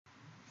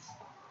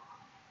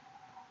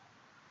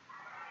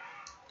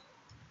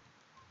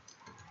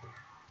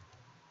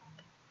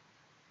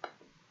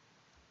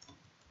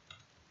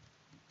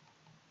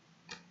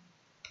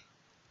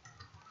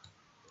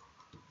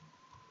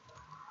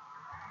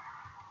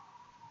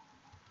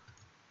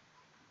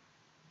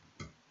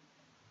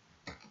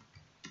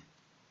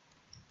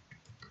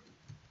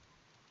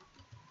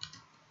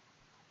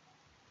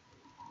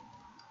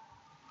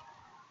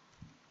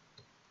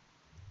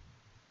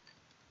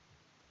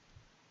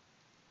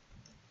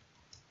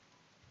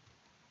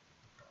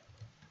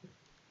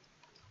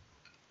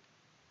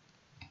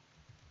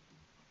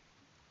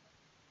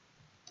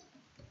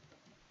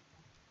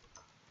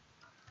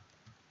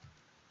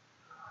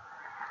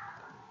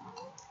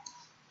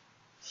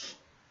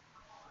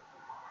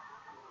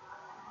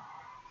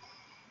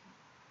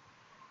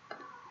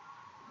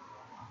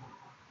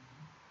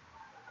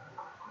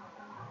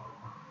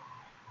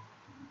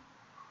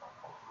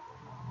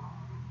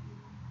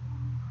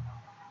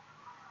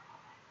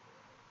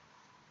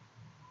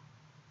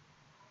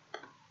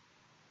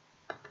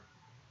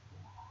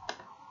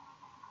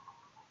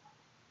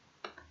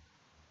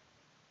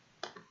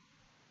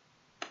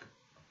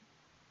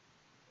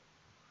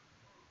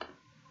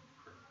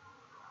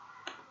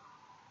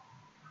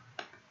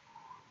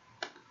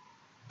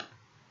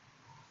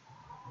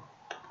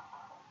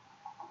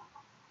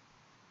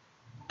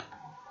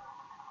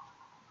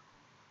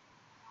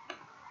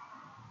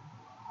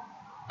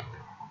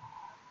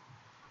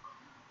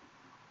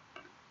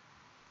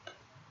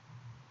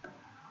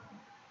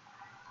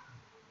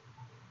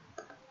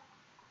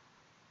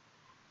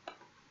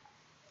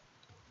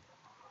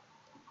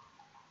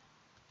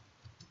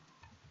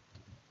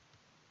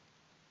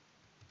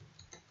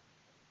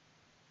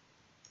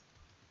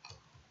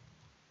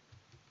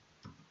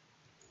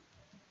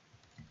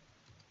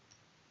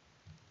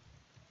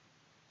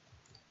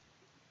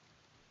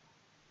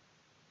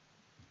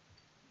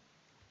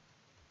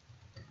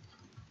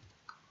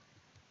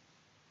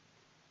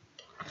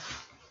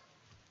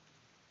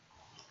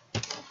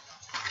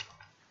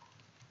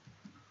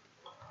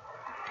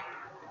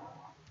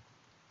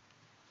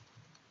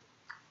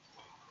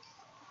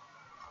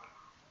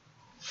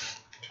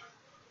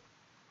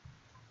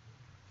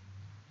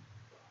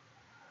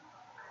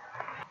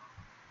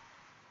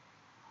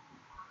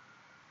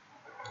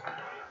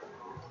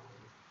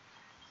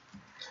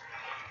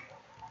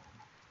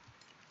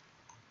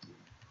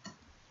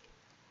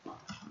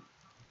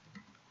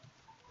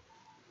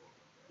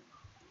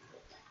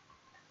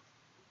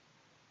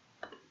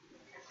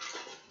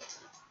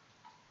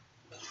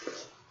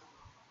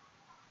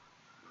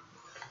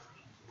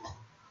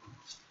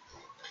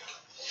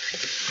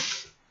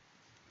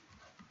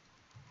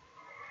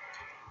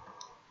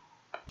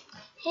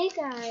Hey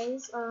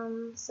guys,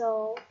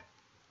 so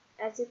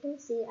as you can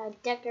see, I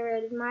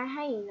decorated my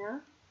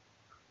hyena,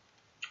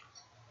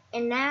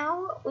 and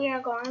now we are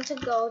going to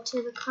go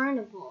to the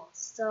carnival.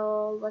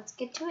 So let's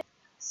get to it.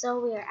 So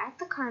we are at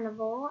the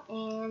carnival,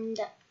 and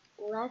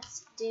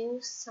let's do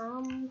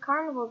some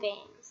carnival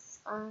games.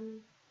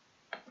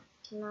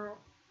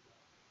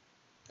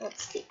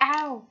 Let's see.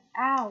 Ow,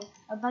 ow!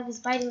 A bug is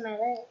biting my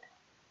leg.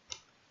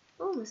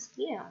 Oh,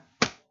 mosquito.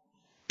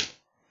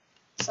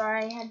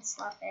 Sorry, I had to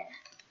slap it.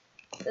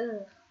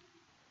 Ugh.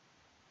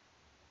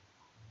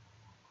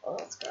 Oh,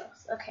 that's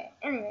gross. Okay,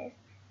 anyways.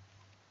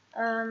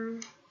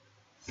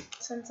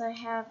 Since I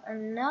have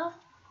enough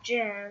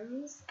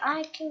gems,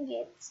 I can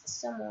get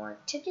some more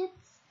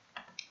tickets.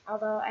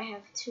 Although I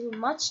have too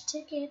much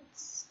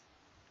tickets,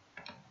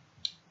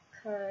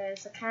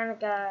 because I kind of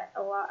got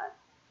a lot.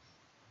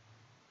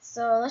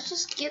 So let's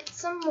just get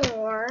some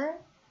more,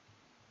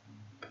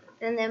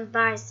 and then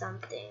buy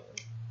something.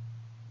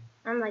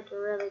 I'm like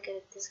really good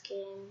at this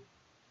game.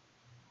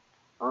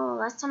 Oh,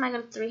 last time I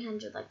got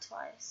 300 like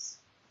twice.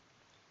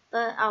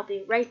 But I'll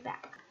be right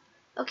back.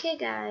 Okay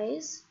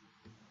guys,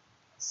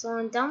 so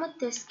I'm done with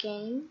this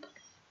game,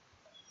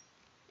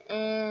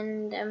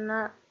 and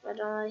I don't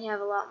really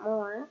have a lot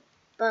more,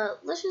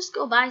 but let's just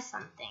go buy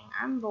something.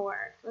 I'm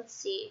bored. Let's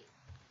see.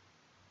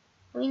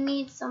 We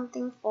need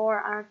something for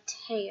our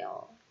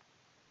tail.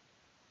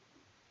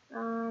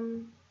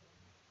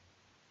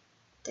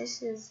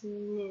 This is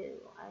new.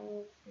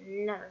 I've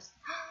never seen.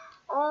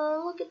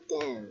 Oh, look at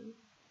them.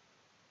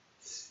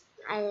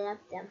 I love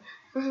them.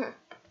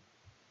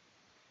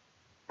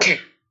 I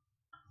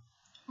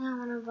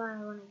want to buy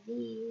one of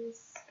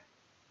these.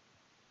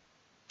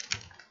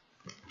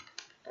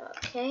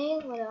 Okay,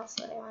 what else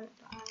would I want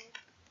to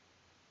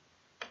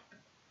buy?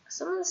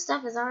 Some of the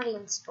stuff is already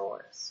in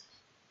stores.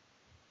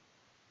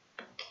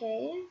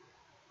 Okay,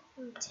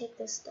 let me take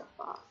this stuff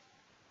off.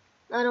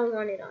 I don't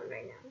want it on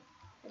right now.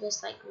 I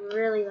just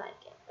really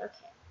like it.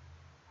 Okay.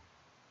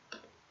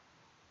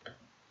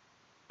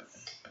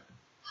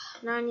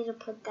 Now I need to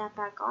put that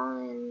back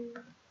on.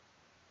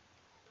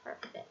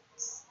 Perfect.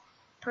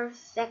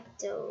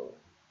 Perfecto.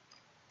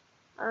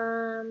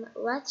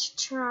 Let's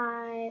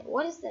try.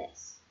 What is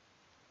this?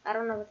 I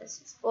don't know what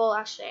this is. Well,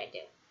 actually, I do.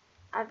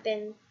 I've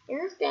been in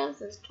this game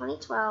since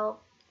 2012.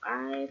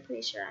 I'm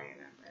pretty sure I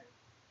remember.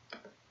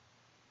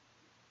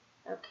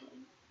 Okay.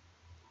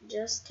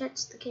 Just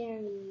catch the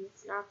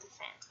candies, not the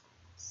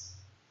phantoms.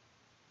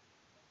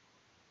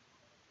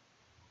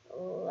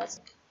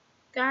 Let's.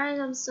 Guys,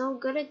 I'm so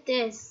good at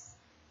this.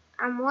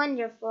 I'm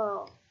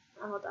wonderful.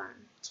 Oh, hold on.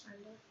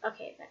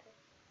 Okay, better.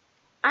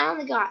 I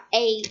only got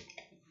 8.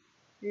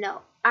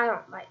 No, I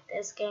don't like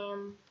this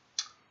game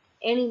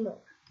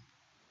anymore.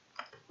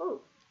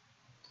 Ooh.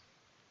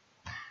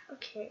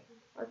 Okay,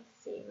 let's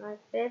see. My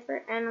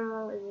favorite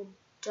animal is a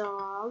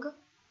dog.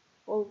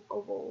 Oh, a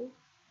wolf.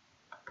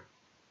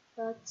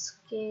 Let's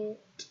get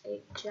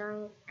a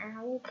giant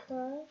owl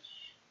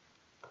plush.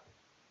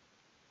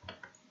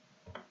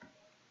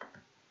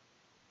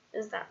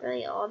 Is that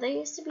really all? They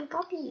used to be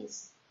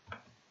puppies.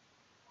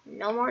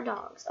 No more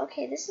dogs.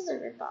 Okay, this is a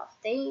ripoff.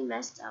 They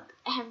messed up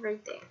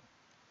everything.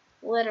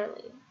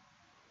 Literally.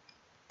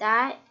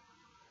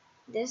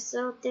 This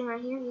little thing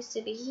right here used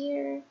to be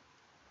here.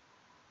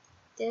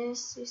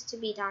 This used to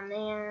be down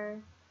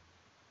there.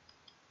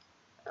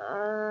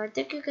 I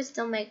think you could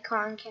still make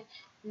cotton candy.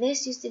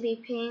 This used to be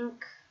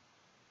pink.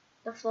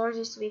 The floors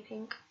used to be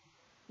pink.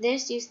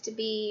 This used to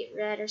be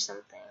red or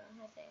something,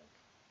 I think.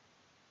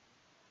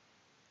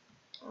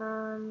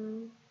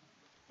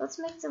 Let's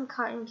make some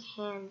cotton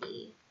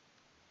candy.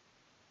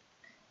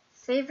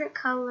 Favorite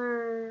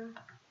color.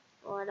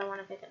 Oh, I don't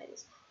want to pick any of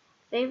these.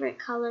 Favorite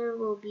color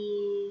will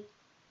be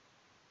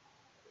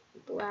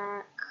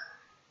black.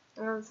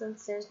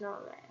 Since there's no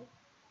red.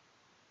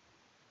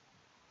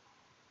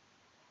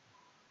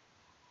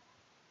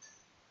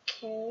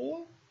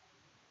 Okay.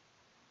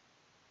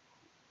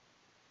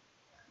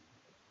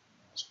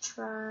 Let's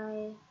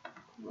try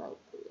light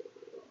blue.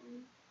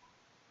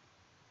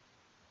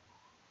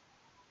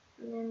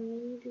 And then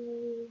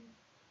maybe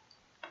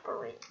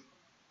green.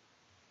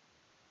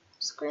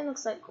 This green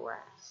looks like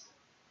grass.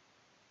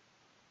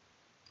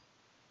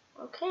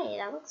 Okay,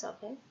 that looks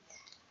okay.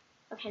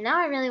 Okay, now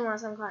I really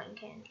want some cotton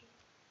candy.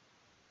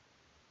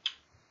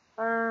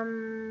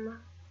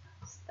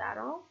 Is that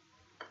all?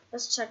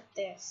 Let's check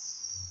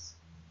this.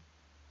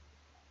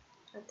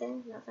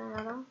 Nothing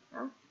at all?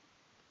 No?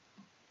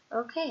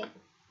 Okay.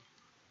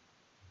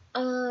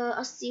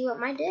 I'll see you at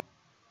my den.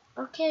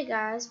 Okay,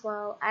 guys,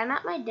 well, I'm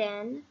at my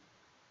den.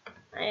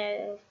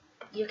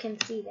 You can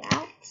see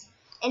that.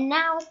 And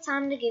now it's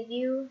time to give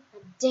you a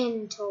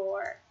den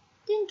tour.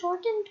 Den tour.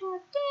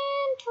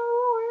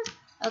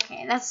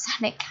 Okay, that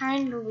sounded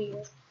kind of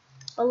weird.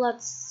 But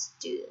let's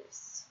do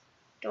this.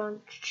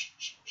 Don't.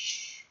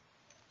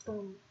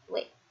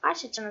 Wait, I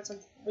should turn on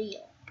something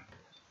real.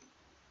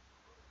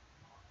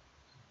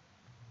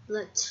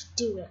 Let's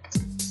do it.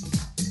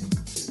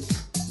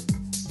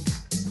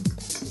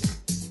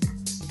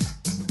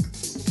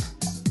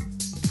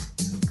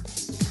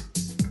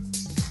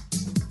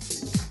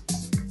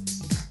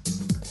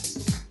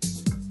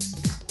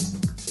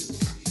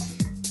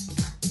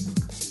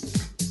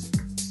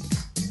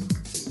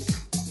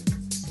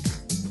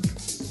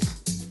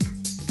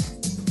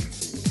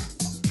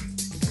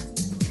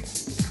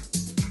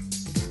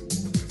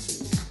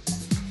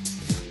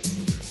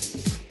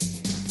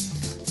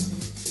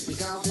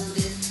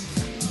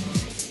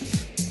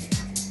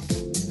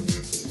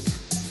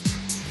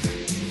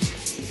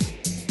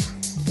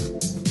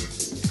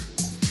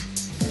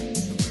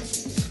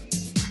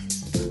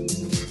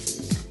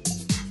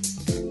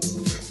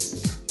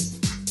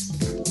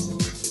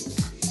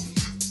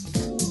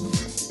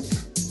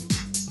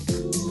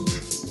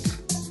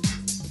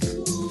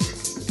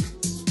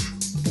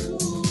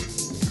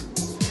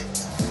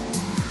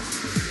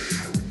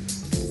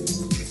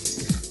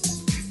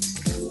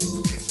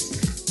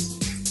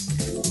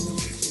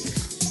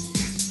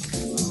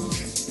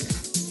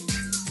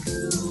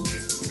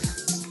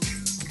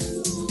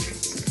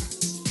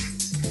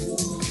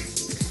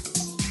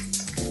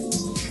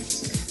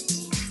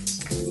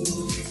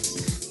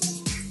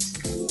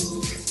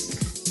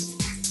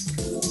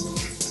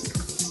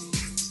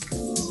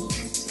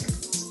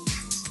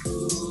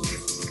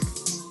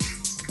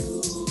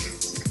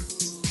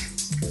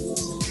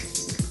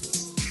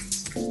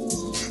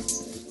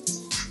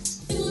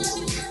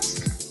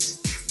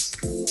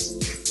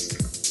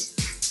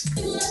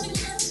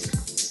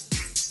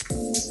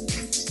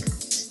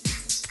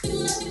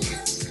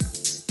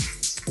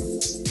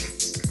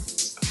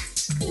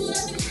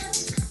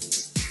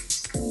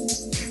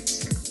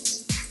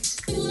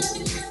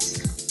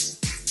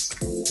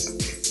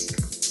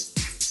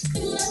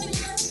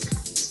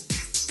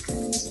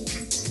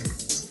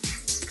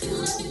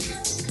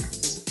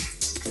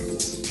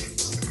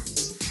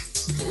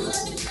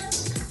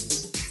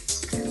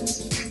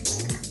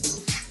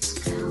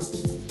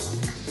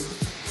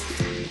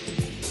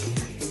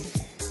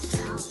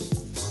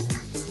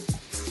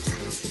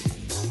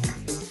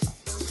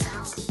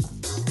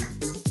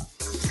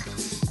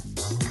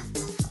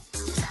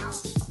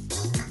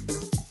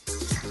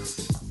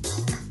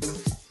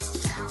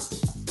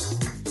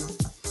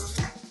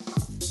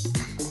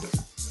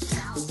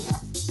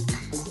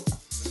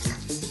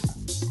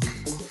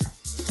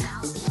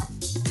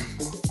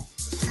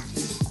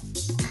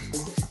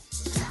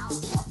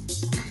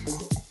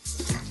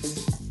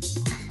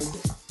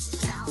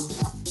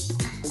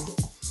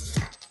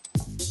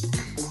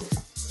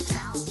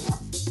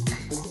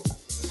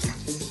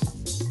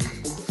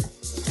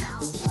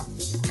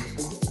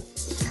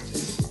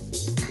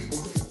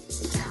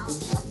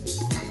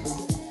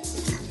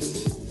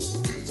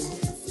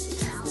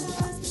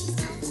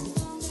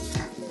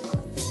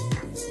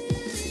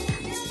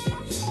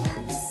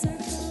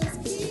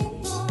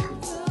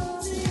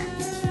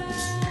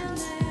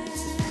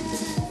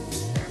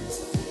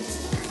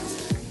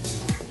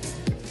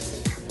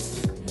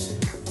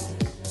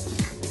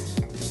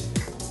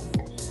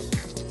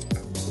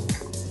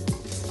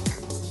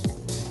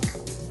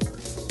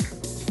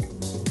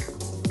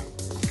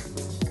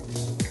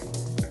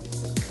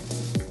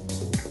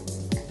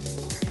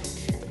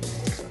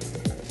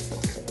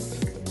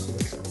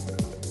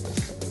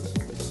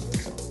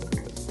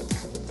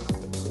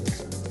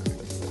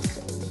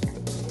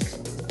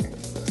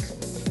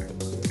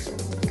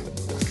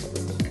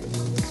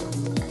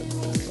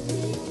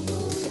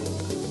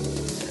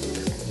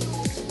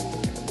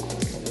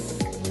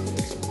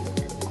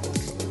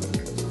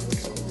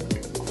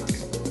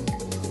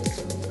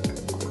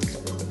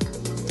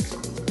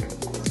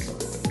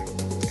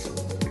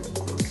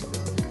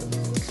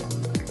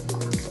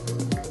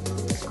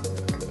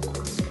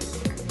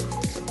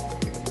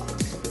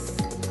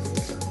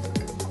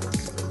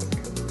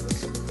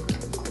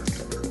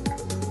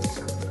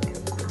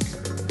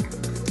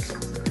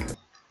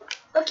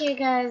 Okay,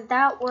 guys,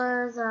 that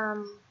was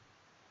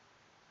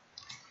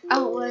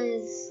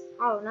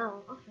oh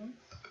no, okay.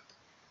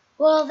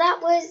 Well, that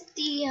was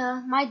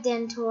the my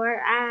den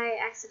tour. I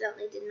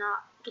accidentally did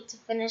not get to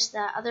finish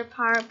that other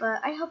part,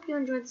 but I hope you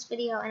enjoyed this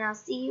video, and I'll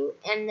see you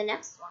in the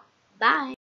next one. Bye.